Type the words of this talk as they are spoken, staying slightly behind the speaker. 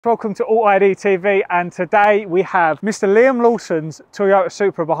Welcome to AUTOID TV, and today we have Mr. Liam Lawson's Toyota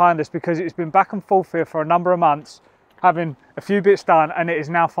Supra behind us because it's been back and forth here for a number of months, having a few bits done, and it is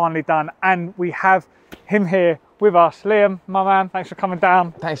now finally done. And we have him here with us. Liam, my man, thanks for coming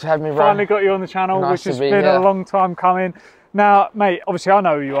down. Thanks for having me, bro. Finally got you on the channel, Nice which has been here. a long time coming. Now, mate, obviously I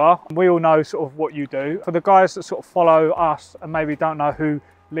know who you are. We all know sort of what you do. For the guys that sort of follow us and maybe don't know who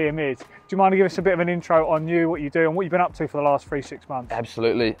Liam is, do you mind to give us a bit of an intro on you, what you do, and what you've been up to for the last 3-6 months?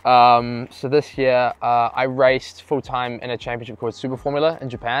 Absolutely. So this year I raced full-time in a championship called Super Formula in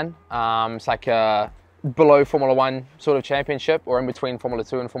Japan. It's like a below Formula 1 sort of championship, or in between Formula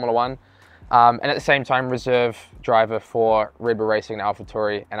 2 and Formula 1. And at the same time, reserve driver for Red Bull Racing and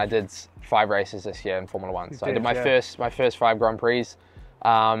AlphaTauri, and I did 5 races this year in Formula 1. So I did my first 5 Grand Prix.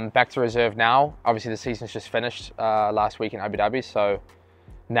 Back to reserve now. Obviously the season's just finished last week in Abu Dhabi, so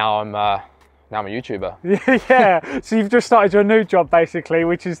now I'm a YouTuber. Yeah, so you've just started your new job basically,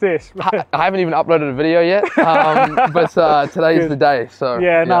 which is this. I haven't even uploaded a video yet, but today's the day. So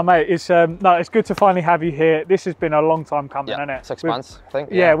yeah, no, mate, it's it's good to finally have you here. This has been a long time coming, hasn't it? 6 months, I think.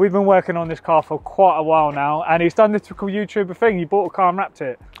 Yeah, we've been working on this car for quite a while now, and he's done the typical YouTuber thing. You bought a car and wrapped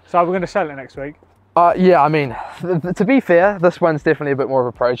it, so we're going to sell it next week. Yeah, I mean, to be fair, this one's definitely a bit more of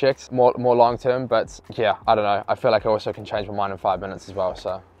a project, more long term, but yeah, I don't know. I feel like I also can change my mind in 5 minutes as well,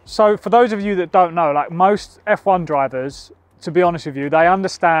 so. So for those of you that don't know, like most F1 drivers, to be honest with you, they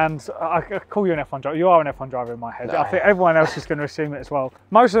understand, I call you an F1 driver, you are an F1 driver in my head. No. I think everyone else is going to assume it as well.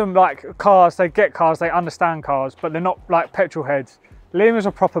 Most of them like cars, they get cars, they understand cars, but they're not like petrol heads. Liam is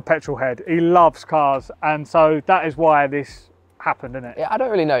a proper petrol head. He loves cars, and so that is why this happened, isn't it? Yeah, I don't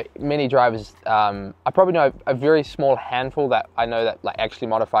really know many drivers. I probably know a very small handful that I know that like actually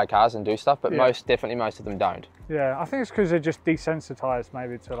modify cars and do stuff, but definitely most of them don't. Yeah, I think it's because they're just desensitized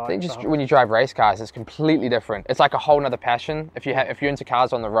maybe to like. I think just when you drive race cars, it's completely different. It's like a whole nother passion. If you're into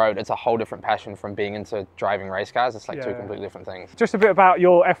cars on the road, it's a whole different passion from being into driving race cars. It's like two completely different things. Just a bit about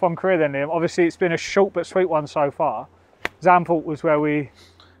your F1 career then, Liam. Obviously, it's been a short but sweet one so far. Zandvoort was where we.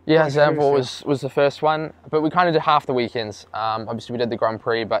 Yeah, Zandvoort was the first one, but we kind of did half the weekends. Obviously, we did the Grand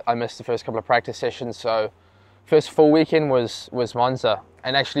Prix, but I missed the first couple of practice sessions. So, first full weekend was Monza,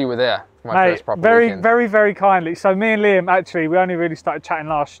 and actually you were there for my first proper weekend. Very kindly. So me and Liam, actually, we only really started chatting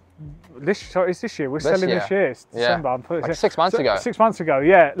this year. We're selling this year. It's December. I'm putting like 6 months ago. 6 months ago,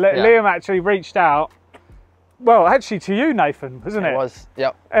 yeah. Liam actually reached out. Well, actually to you, Nathan, wasn't it? It was,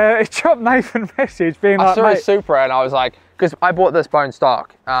 yep. It dropped Nathan a message being like, I saw a Supra and I was like, because I bought this bone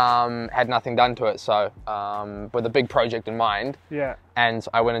stock, had nothing done to it, so with a big project in mind. Yeah. And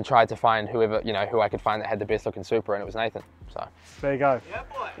I went and tried to find who I could find that had the best looking Supra, and it was Nathan. So there you go. Yeah,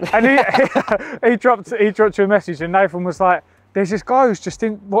 boy. And he dropped you a message, and Nathan was like, "There's this guy who's just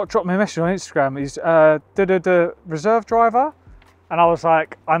dropped me a message on Instagram. He's the reserve driver." And I was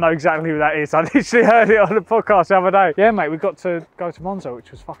like, I know exactly who that is. I literally heard it on the podcast the other day. Yeah, mate, we got to go to Monza,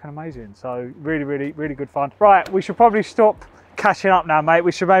 which was fucking amazing. So really good fun. Right, we should probably stop catching up now, mate.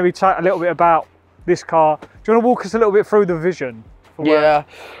 We should maybe talk a little bit about this car. Do you want to walk us a little bit through the vision? Yeah,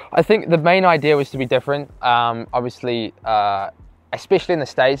 I think the main idea was to be different. Obviously, especially in the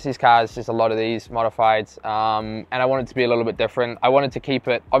States, these cars, there's a lot of these modified. And I wanted to be a little bit different. I wanted to keep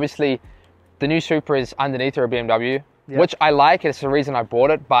it, obviously, the new Supra is underneath a BMW. Yep. Which I like, it's the reason I bought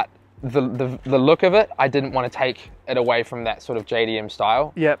it, but the look of it, I didn't want to take it away from that sort of JDM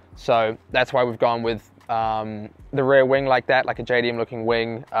style. Yep. So that's why we've gone with the rear wing like that, like a JDM looking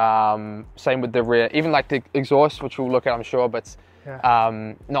wing. Same with the rear, even like the exhaust, which we'll look at, I'm sure, but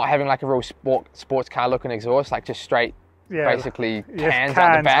not having like a real sports car looking exhaust, like just straight, basically cans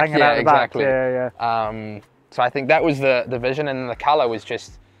out the back. Yeah, exactly. So I think that was the vision, and the color was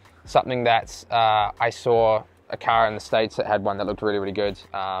just something that I saw a car in the States that had one that looked really good,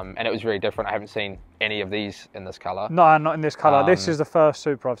 and it was really different. I haven't seen any of these in this color. No, not in this color. This is the first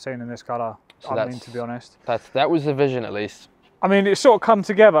Supra I've seen in this color. So I mean, to be honest, that was the vision, at least. I mean, it's sort of come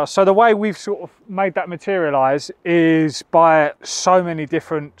together. So the way we've sort of made that materialize is by so many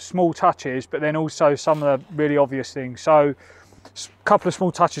different small touches, but then also some of the really obvious things. So a couple of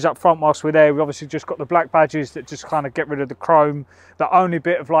small touches up front whilst we're there. We obviously just got the black badges that just kind of get rid of the chrome. The only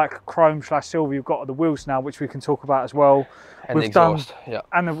bit of like chrome / silver you've got are the wheels now, which we can talk about as well. And the exhaust,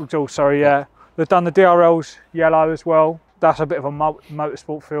 and the exhaust, sorry, yeah. They've done the DRLs yellow as well. That's a bit of a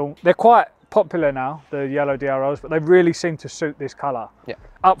motorsport feel. They're quite popular now, the yellow DRLs, but they really seem to suit this colour. Yeah.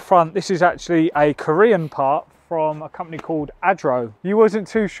 Up front, this is actually a Korean part from a company called Adro. You wasn't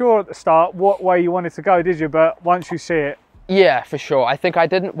too sure at the start what way you wanted to go, did you? But once you see it, yeah, for sure. I think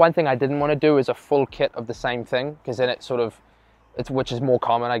one thing I didn't want to do is a full kit of the same thing, because then it sort of, which is more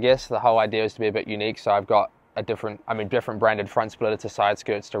common, I guess. The whole idea is to be a bit unique. So I've got different branded front splitter to side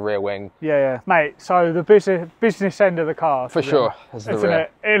skirts to rear wing. Yeah, mate. So the business end of the car. For sure, is the rear.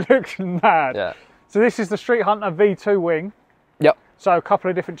 It looks mad. Yeah. So this is the Street Hunter V2 wing. Yep. So a couple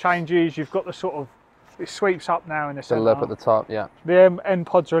of different changes. You've got the sort of, it sweeps up now in the centre. The lip at the top, yeah. The end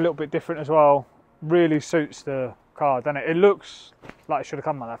pods are a little bit different as well. Really suits the car, doesn't it? It looks like it should have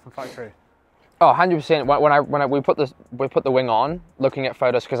come like that from factory. Oh, 100%. We put the wing on, looking at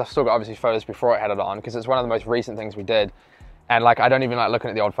photos, because I've still got obviously photos before I had it on, because it's one of the most recent things we did. And like, I don't even like looking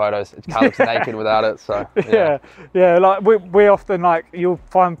at the old photos. It kind of looks naked without it, so. Yeah, like we often, like, you'll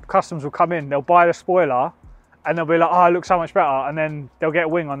find customers will come in, they'll buy the spoiler, and they'll be like, oh, it looks so much better. And then they'll get a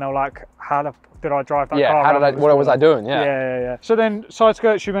wing on, they're like, how the did I drive that car? Yeah, what was I doing? Yeah. So then side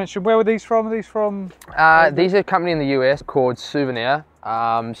skirts you mentioned, where were these from? Are these from? These are a company in the US called Souvenir.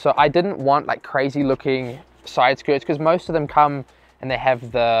 So I didn't want like crazy looking side skirts, because most of them come and they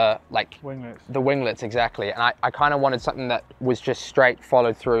have the like winglets. The winglets, exactly. And I kind of wanted something that was just straight,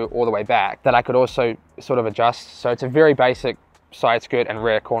 followed through all the way back, that I could also sort of adjust. So it's a very basic side skirt and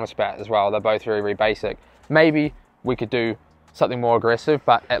rear corner spat as well. They're both very, very basic. Maybe we could do something more aggressive,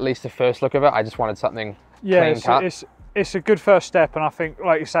 but at least the first look of it, I just wanted something clean cut. It's a good first step, and I think,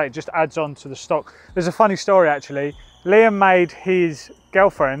 like you say, it just adds on to the stock. There's a funny story actually. Liam made his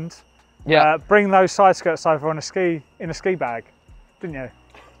girlfriend bring those side skirts over on a ski bag, didn't you?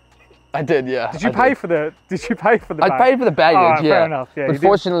 I did, yeah. Did you pay for the bag? I paid for the baggage, right, yeah. Fair enough. Yeah.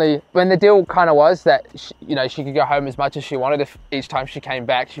 Unfortunately, when the deal kind of was that she could go home as much as she wanted if each time she came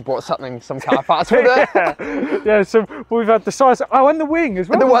back she brought some car parts with her. Yeah. So we've had the size. Oh, and the wing as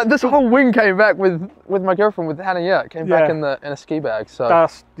well. This whole wing came back with my girlfriend, with Hannah. Yeah, it came back in a ski bag. So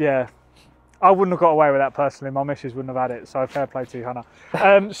that's I wouldn't have got away with that personally. My missus wouldn't have had it. So fair play to you,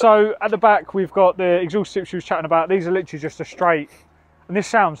 Hannah. So at the back we've got the exhaust tips she was chatting about. These are literally just a straight. And this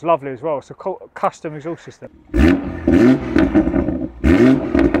sounds lovely as well. It's a custom exhaust system.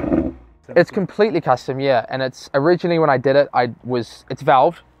 It's completely custom, yeah. And it's originally, when I did it, it's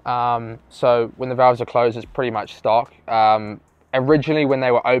valved. So when the valves are closed, it's pretty much stock. Originally, when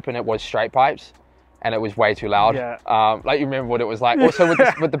they were open, it was straight pipes, and it was way too loud. Yeah. Like, you remember what it was like. Also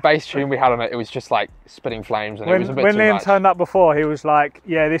with the bass tune we had on it, it was just like spitting flames, and it was a bit too much. When Liam turned up before, he was like,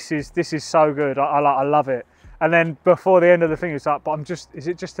 "Yeah, this is so good. I love it." And then before the end of the thing, it's like, but is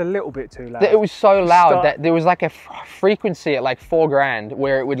it just a little bit too loud? It was so loud that there was like a frequency at like 4 grand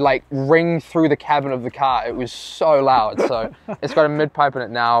where it would like ring through the cabin of the car. It was so loud. So it's got a mid pipe in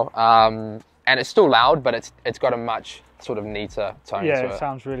it now, and it's still loud, but it's got a much sort of neater tone to it. Yeah, it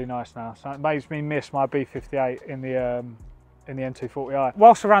sounds really nice now. So it makes me miss my B58 in the N240i.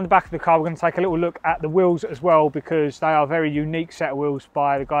 Whilst around the back of the car, we're going to take a little look at the wheels as well, because they are a very unique set of wheels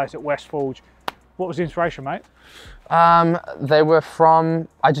by the guys at West Forge. What was the inspiration, mate? They were from,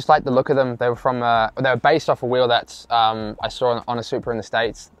 I just like the look of them. They were based off a wheel that I saw on a Supra in the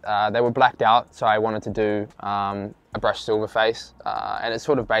States. They were blacked out, so I wanted to do a brushed silver face, and it's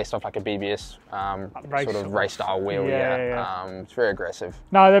sort of based off like a BBS sort of race style wheel. Yeah. It's very aggressive.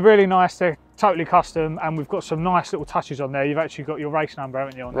 No, they're really nice. They're totally custom, and we've got some nice little touches on there. You've actually got your race number,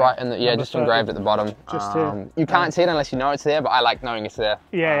 haven't you? On right, and just engraved at the bottom. Just here. You can't see it unless you know it's there, but I like knowing it's there.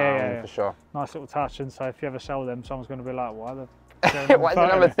 Yeah. For sure. Nice little touch, and so if you ever sell them, someone's going to be like, why the? Why is the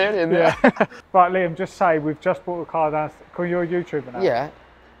number 30 in there? Right, Liam, just say we've just bought the car down. You're a YouTuber now. Yeah,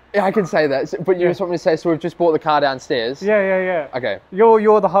 I can say that. But you just want me to say, so we've just bought the car downstairs? Yeah. Okay.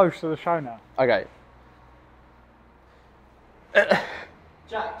 You're the host of the show now. Okay.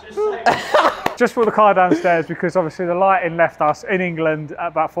 Jack, just say just brought the car downstairs because obviously the lighting left us in England at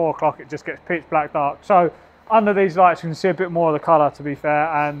about 4 o'clock. It just gets pitch black dark. So under these lights you can see a bit more of the colour, to be fair.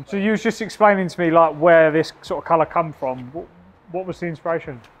 And so you was just explaining to me like where this sort of colour come from. What was the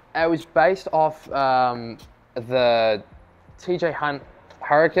inspiration? It was based off the TJ Hunt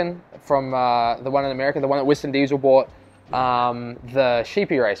Hurricane from the one in America, the one that Western Diesel bought, the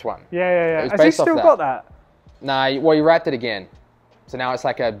Sheepy race one. Yeah. Has he still got that? Nah, well, he wrapped it again. So now it's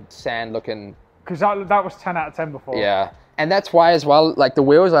like a sand looking. Because that was 10 out of 10 before. Yeah. And that's why as well, like the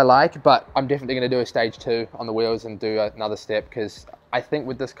wheels I like, but I'm definitely going to do a stage 2 on the wheels and do another step, because I think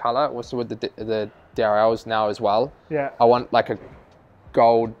with this color, also with the DRLs now as well, I want like a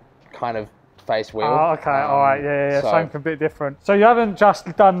gold kind of face wheel. Oh, okay, all right, yeah. Something a bit different. So you haven't just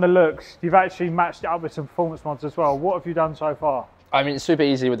done the looks, you've actually matched it up with some performance mods as well. What have you done so far? I mean, it's super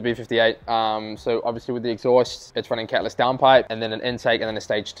easy with the B58. So obviously with the exhaust, it's running catless downpipe, and then an intake, and then a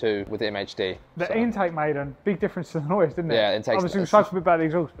stage 2 with the MHD. The intake made a big difference to the noise, didn't it? Yeah, intake. Obviously, we spoke a bit about the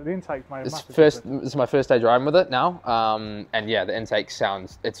exhaust, but the intake made a massive difference. This is my first day driving with it now, and yeah, the intake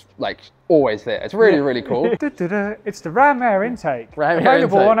sounds, it's like always there. It's really, really cool. It's the Ram Air intake,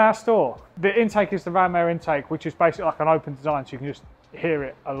 available on our store. The intake is the Ram Air intake, which is basically like an open design, so you can just hear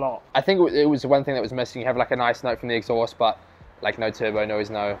it a lot. I think it was the one thing that was missing. You have like a nice note from the exhaust, but like no turbo noise,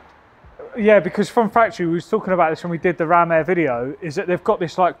 no. Yeah, because from factory, we was talking about this when we did the Ram Air video, is that they've got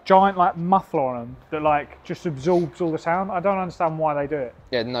this like giant like muffler on them that like just absorbs all the sound. I don't understand why they do it.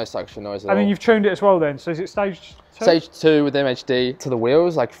 Yeah, no suction noise at all. I mean, you've tuned it as well then, so is it stage 2? Stage 2 with MHD to the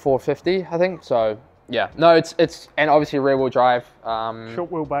wheels, like 450, I think, so. Yeah, no, it's and obviously rear wheel drive. Short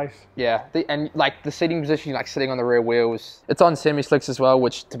wheelbase. Yeah, and like the seating position, like sitting on the rear wheels. It's on semi slicks as well,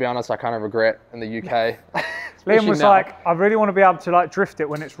 which to be honest, I kind of regret in the UK. Liam was like, I really want to be able to like drift it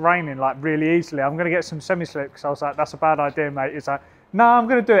when it's raining, like really easily. I'm going to get some semi slicks. I was like, that's a bad idea, mate. He's like, no, I'm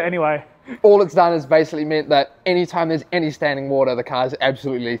going to do it anyway. All it's done is basically meant that anytime there's any standing water, the car's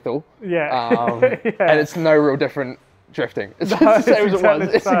absolutely lethal. Yeah. Yeah. And it's no real different drifting. It's the same as it was.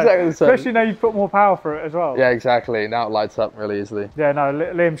 It's exactly the same. Especially now you put more power through it as well. Yeah, exactly. Now it lights up really easily. Yeah, no,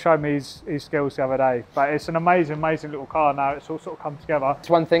 Liam showed me his skills the other day. But it's an amazing, amazing little car now. It's all sort of come together. It's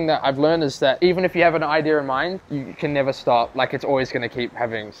one thing that I've learned is that even if you have an idea in mind, you can never stop. Like it's always going to keep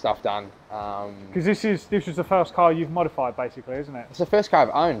having stuff done. Because this is the first car you've modified, basically, isn't it? It's the first car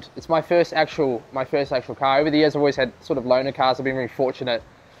I've owned. It's my first actual car. Over the years, I've always had sort of loaner cars. I've been very fortunate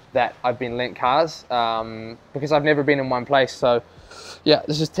that I've been lent cars because I've never been in one place. So yeah,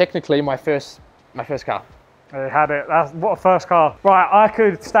 this is technically my first car. They had it. What a first car. Right, I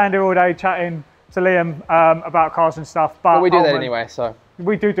could stand here all day chatting to Liam about cars and stuff, but we do that anyway. So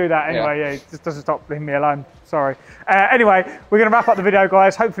we do that anyway. Yeah, it just doesn't stop leaving me alone. Sorry. Anyway, we're going to wrap up the video,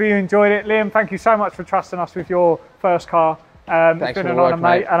 guys. Hopefully you enjoyed it. Liam, thank you so much for trusting us with your first car. It's been an honour,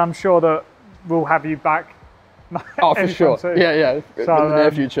 mate, and I'm sure that we'll have you back. Oh, for sure. Yeah, in the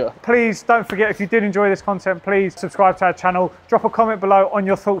near future. Please don't forget, if you did enjoy this content, please subscribe to our channel. Drop a comment below on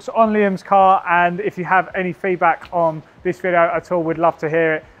your thoughts on Liam's car, and if you have any feedback on this video at all, we'd love to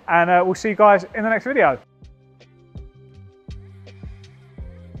hear it. And we'll see you guys in the next video.